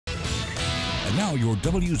And now your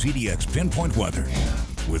WZDX Pinpoint Weather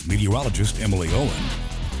with meteorologist Emily Owen.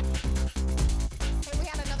 We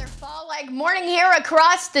had another fall-like morning here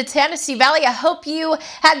across the Tennessee Valley. I hope you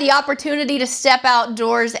had the opportunity to step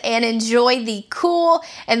outdoors and enjoy the cool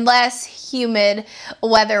and less humid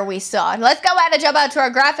weather we saw. Let's go ahead and jump out to our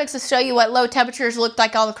graphics to show you what low temperatures looked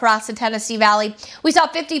like all across the Tennessee Valley. We saw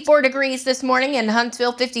 54 degrees this morning in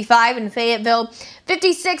Huntsville, 55 in Fayetteville,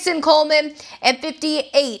 56 in Coleman, and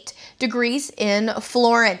 58 degrees in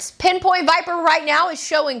Florence. Pinpoint Viper right now is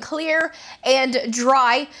showing clear and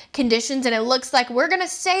dry conditions, and it looks like we're going to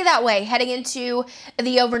stay that way heading into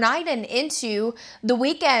the overnight and into the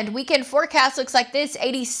weekend. Weekend forecast looks like this: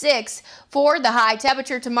 86 for the high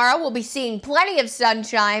temperature. Tomorrow we'll be seeing plenty of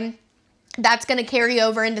sunshine. That's going to carry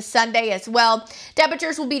over into Sunday as well.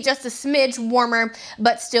 Temperatures will be just a smidge warmer,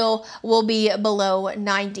 but still will be below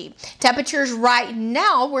 90. Temperatures right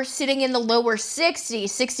now, we're sitting in the lower 60s.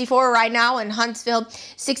 64 right now in Huntsville,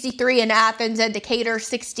 63 in Athens and Decatur,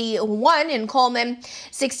 61 in Coleman,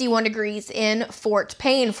 61 degrees in Fort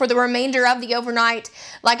Payne. For the remainder of the overnight,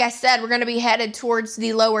 like I said, we're going to be headed towards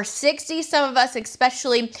the lower 60s. Some of us,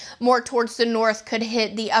 especially more towards the north, could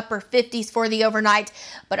hit the upper 50s for the overnight.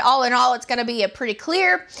 But all in all, it's going to be a pretty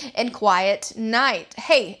clear and quiet night.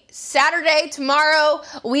 Hey, Saturday, tomorrow,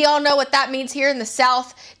 we all know what that means here in the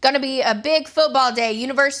South. Going to be a big football day.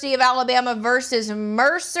 University of Alabama versus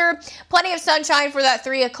Mercer. Plenty of sunshine for that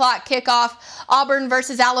 3 o'clock kickoff. Auburn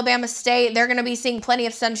versus Alabama State. They're going to be seeing plenty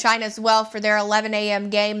of sunshine as well for their 11 a.m.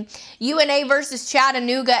 game. UNA versus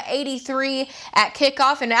Chattanooga, 83 at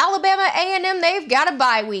kickoff. And Alabama A&M, they've got a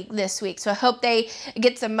bye week this week, so I hope they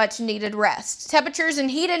get some much needed rest. Temperatures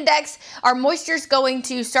and heat index, our moisture is going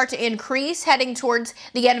to start to increase heading towards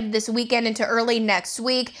the end of this weekend into early next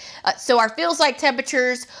week. So our feels like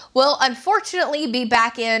temperatures will unfortunately be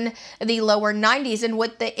back in the lower 90s. And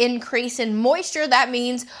with the increase in moisture, that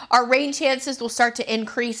means our rain chances will start to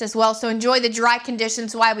increase as well. So enjoy the dry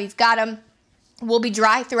conditions while we've got them. We'll be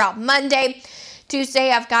dry throughout Monday.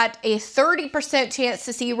 Tuesday, I've got a 30% chance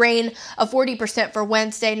to see rain, a 40% for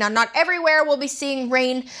Wednesday. Now, not everywhere we'll be seeing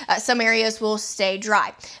rain. Some areas will stay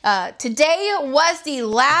dry. Today was the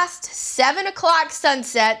last 7 o'clock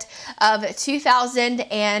sunset of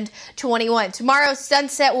 2021. Tomorrow's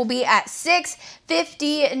sunset will be at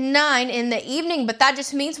 6:59 in the evening, but that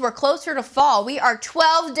just means we're closer to fall. We are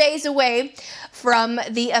 12 days away from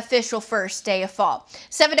the official first day of fall.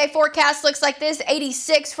 7-day forecast looks like this: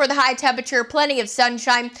 86 for the high temperature, plenty of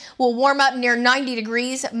sunshine. We'll warm up near 90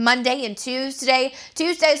 degrees Monday and Tuesday.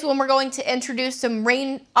 Tuesday's when we're going to introduce some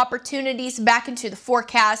rain opportunities back into the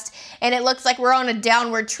forecast, and it looks like we're on a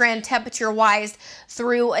downward trend temperature-wise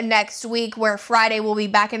through next week, where Friday will be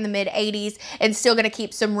back in the mid-80s and still going to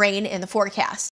keep some rain in the forecast.